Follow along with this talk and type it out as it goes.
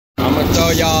I'ma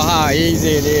show y'all how easy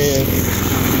it is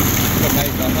to make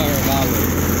 $100.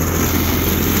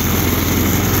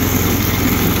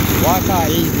 Watch how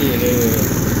easy it is.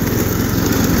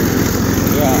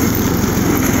 Yeah.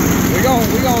 We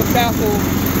gonna tackle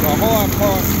the hard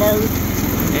part first.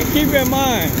 And keep in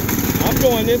mind, I'm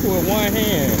doing this with one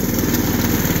hand.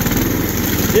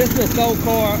 This the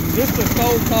so-called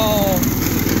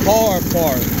hard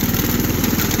part.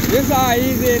 This is how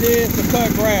easy it is to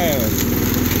cut grass.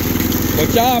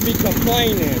 But y'all be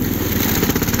complaining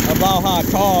about how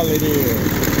tall it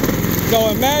is. So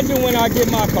imagine when I get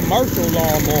my commercial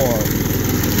lawnmower.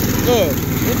 Look,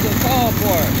 this is the tall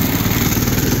part.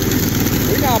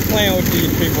 We're not playing with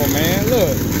these people, man.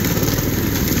 Look.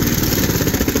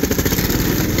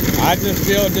 I just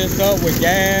filled this up with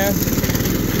gas.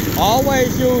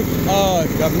 Always use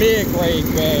the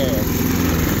mid-grade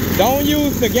gas. Don't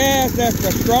use the gas that's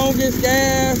the strongest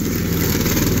gas.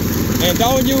 And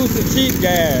don't use the cheap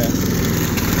gas.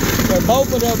 But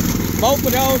both of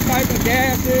those type of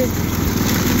gases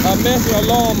are messing the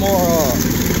lawnmower up.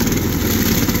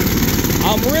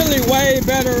 I'm really way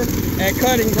better at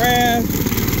cutting grass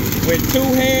with two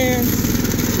hands.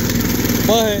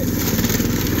 But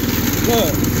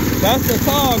look, that's the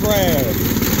tall grass.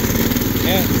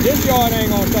 And this yard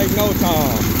ain't gonna take no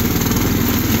time.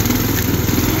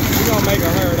 We're gonna make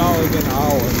 $100 in an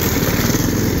hour.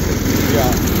 Yeah.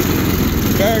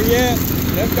 Better yet,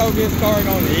 let's go get started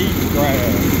on the easy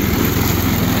grass.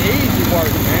 Easy work,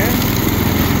 man.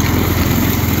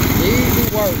 Easy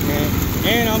work, man.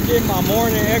 And I'm getting my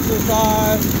morning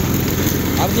exercise.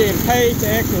 I'm getting paid to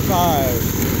exercise.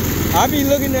 I be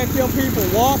looking at them people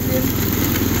walking,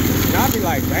 and I be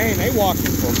like, dang, they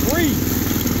walking for free.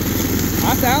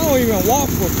 I said, I don't even walk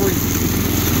for free.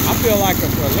 I feel like a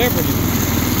celebrity.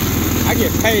 I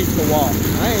get paid to walk.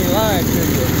 I ain't lying to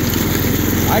you.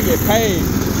 I get paid.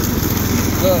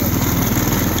 Look,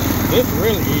 this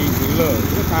really easy. Look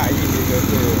how easy this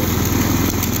is.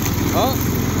 Up,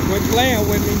 quit playing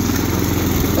with me.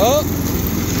 Up,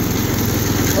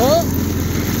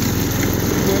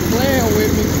 quit playing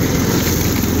with me.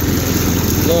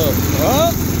 Look,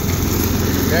 up.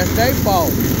 That's their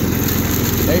fault.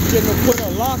 They shouldn't have put a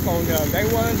lock on them. They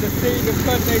wanted to see to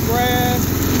cut their grass,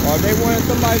 or they wanted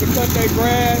somebody to cut their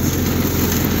grass.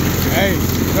 Hey,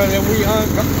 because if we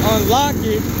unlock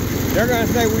it, they're going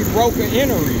to say we broke an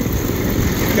entry.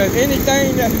 Because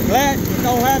anything that's flat, it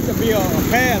don't have to be a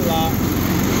padlock.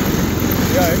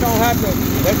 Yeah, it don't have to.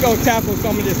 Let's go tackle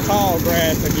some of this tall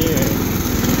grass again.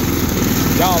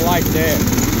 Y'all like that.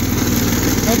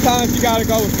 Sometimes you got to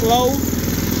go slow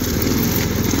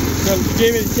to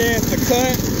give it a chance to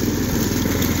cut.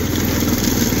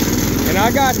 And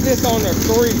I got this on the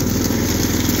 3.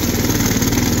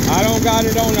 I don't got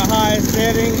it on the highest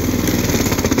setting,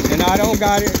 and I don't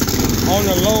got it on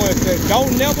the lowest setting.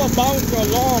 Don't never bounce your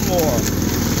lawnmower.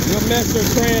 You'll mess your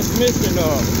transmission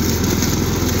up.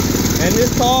 And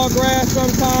this tall grass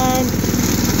sometimes,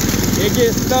 it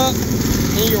gets stuck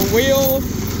in your wheels.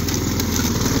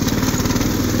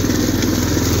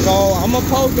 So I'm gonna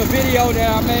post a video that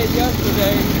I made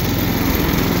yesterday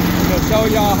to show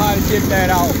y'all how to get that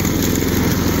out.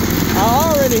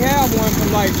 I already have one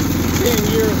from like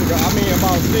 10 years ago. I mean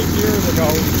about 6 years ago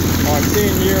or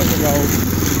 10 years ago.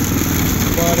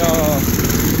 But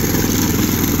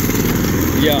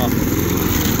yeah.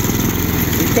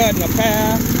 We cutting a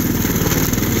path.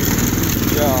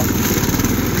 Yeah.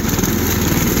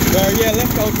 So yeah,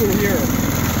 let's go through here.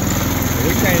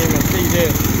 We can't even see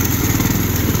this.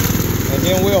 And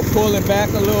then we'll pull it back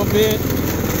a little bit.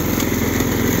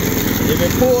 If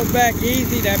it pulls back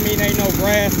easy, that means ain't no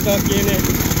grass stuck in it.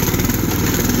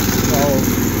 So,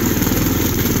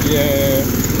 yeah.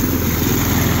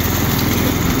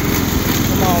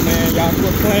 Come on, man. Y'all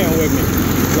quit playing with me.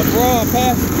 LeBron,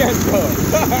 pass the ketchup.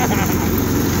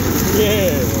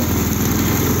 Yeah.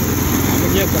 I'm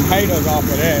going to get some haters off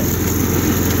of that.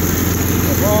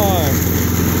 LeBron.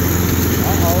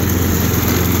 Uh-oh.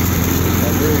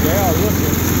 They are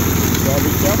looking. So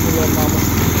be careful, little mama.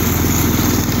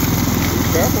 Be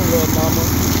careful, little mama.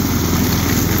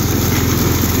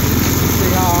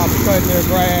 See how I'm cutting their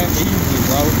grass? Easy,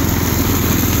 bro.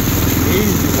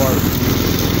 Easy work.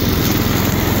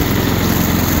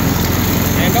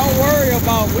 And don't worry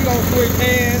about, we're going to switch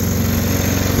hands.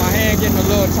 My hand getting a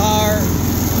little tired.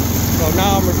 So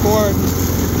now I'm recording.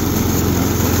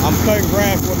 I'm cutting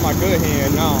grass with my good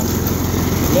hand now.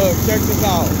 Look, check this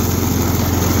out.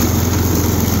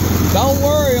 Don't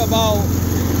worry about,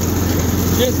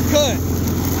 just cut.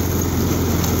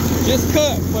 Just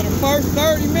cut. For the first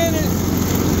 30 minutes,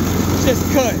 just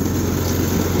cut.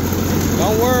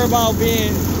 Don't worry about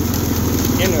being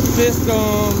in the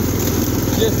system,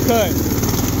 just cut.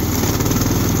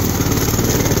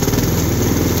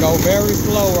 Go very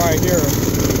slow right here.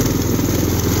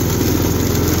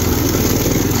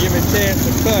 Give it a chance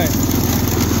to cut.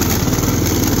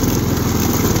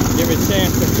 Give it a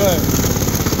chance to cut.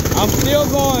 I'm still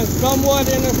going somewhat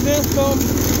in the system,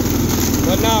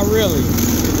 but not really.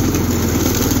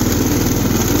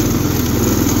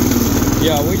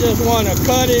 Yeah, we just want to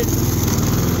cut it.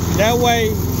 That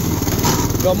way,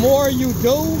 the more you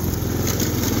do,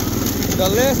 the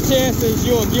less chances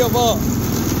you'll give up.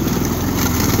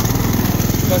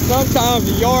 Because sometimes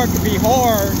the yard can be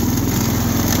hard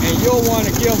and you'll want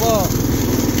to give up.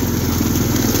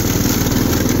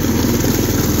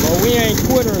 But we ain't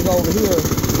quitters over here.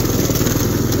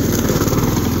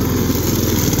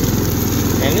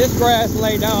 And this grass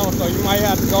lay down, so you might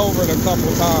have to go over it a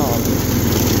couple times.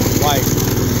 Like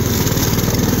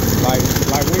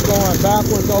we're going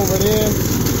backwards over this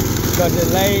because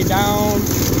it laid down.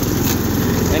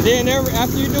 And then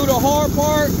after you do the hard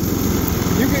part,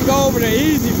 you can go over the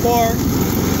easy part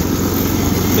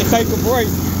to take a break.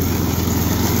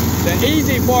 The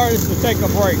easy part is to take a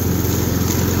break.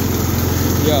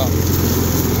 Yeah.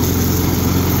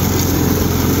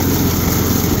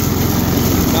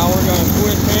 Now we're going to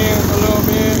switch hands a little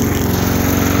bit.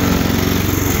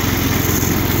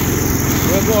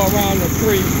 We'll go around the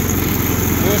tree.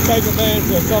 We'll take advantage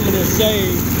of some of this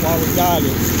shade while we got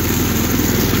it.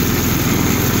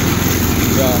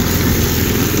 Yeah.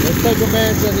 Let's take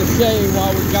advantage of the shade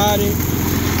while we got it.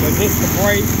 Because this is a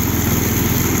break.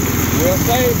 We'll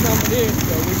save some of this.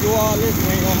 So we do all this, we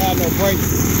ain't gonna have no break.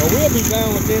 But we'll be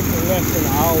done with this in less than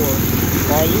an hour.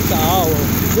 Or at least an hour.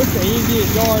 This is the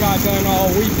easiest yard I've done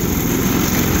all week.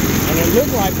 And it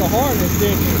looked like the hardest,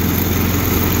 didn't it?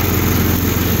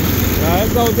 Now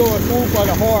let's go do a swoop for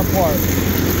the hard part.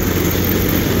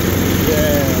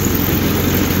 Yeah.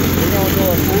 We're gonna do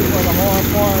a swoop for the hard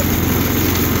part.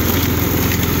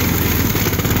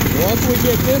 Once we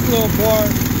get this little part,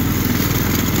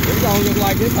 it's gonna look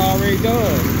like it's already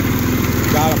done.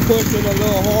 Gotta push it a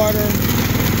little harder.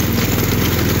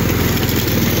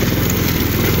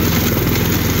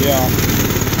 Yeah.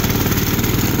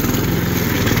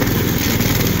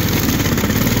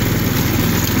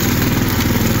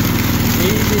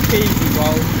 Easy peasy, bro.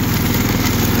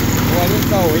 Boy, this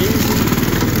so easy.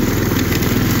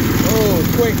 Oh,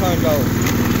 quick hundo.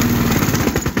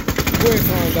 Quick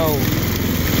hundo.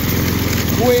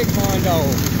 Quick hundo.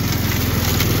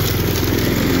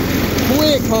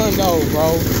 Quick hundo, bro.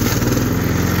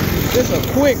 This is a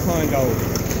quick hundo.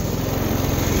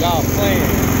 Y'all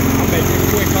playing. I'm making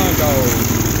quick hundo.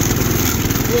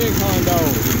 Quick hundo.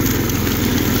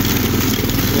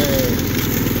 Yeah.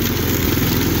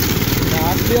 Now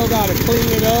I still gotta clean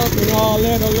it up and all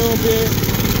that a little bit.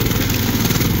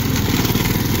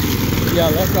 Yeah,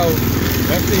 let's go.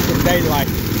 Let's see some daylight.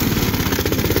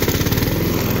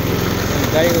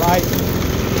 Some daylight.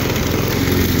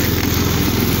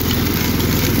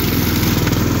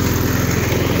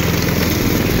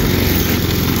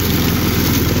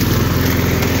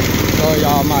 Show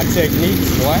y'all my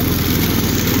techniques, boy.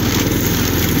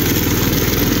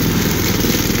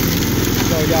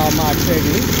 Show y'all my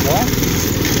techniques, boy.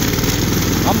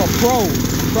 I'm a pro.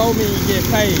 Pro means get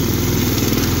paid.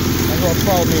 That's what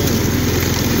pro means.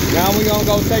 Now we're gonna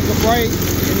go take a break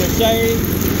in the shade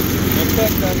and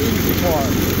cut the easy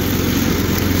part.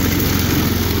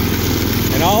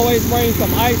 And always bring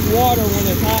some ice water when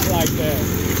it's hot like that.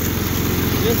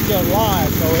 This is just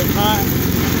live, so it's hot.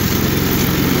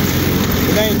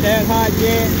 It ain't that hot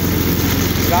yet,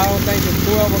 but I don't think it's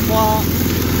 12 o'clock.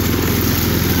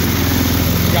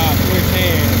 Got switch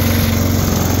hands.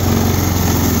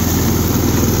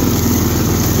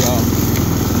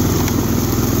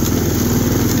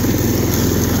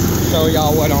 Show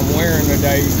y'all what I'm wearing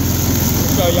today.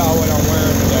 Show y'all what I'm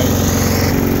wearing today.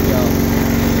 Yo.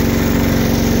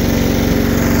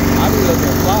 I be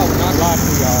looking fly when I lie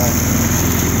to y'all.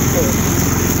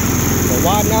 But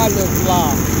why not look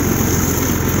fly?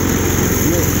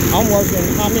 I'm working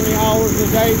how many hours a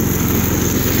day?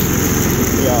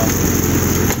 Yeah.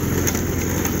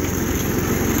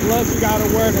 Plus you gotta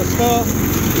wear the stuff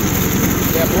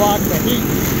that blocks the heat.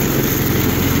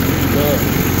 Good.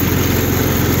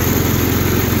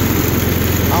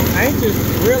 I'm anxious,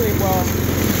 really. Well,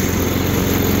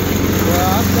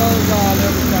 I closed all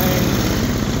everything.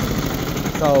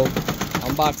 So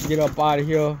I'm about to get up out of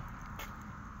here.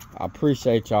 I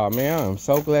appreciate y'all, man. I am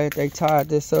so glad they tied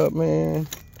this up, man.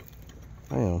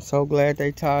 I am so glad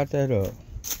they tied that up.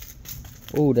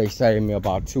 Ooh, they saved me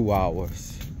about 2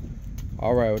 hours.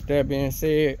 All right, with that being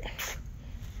said,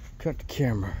 cut the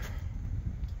camera.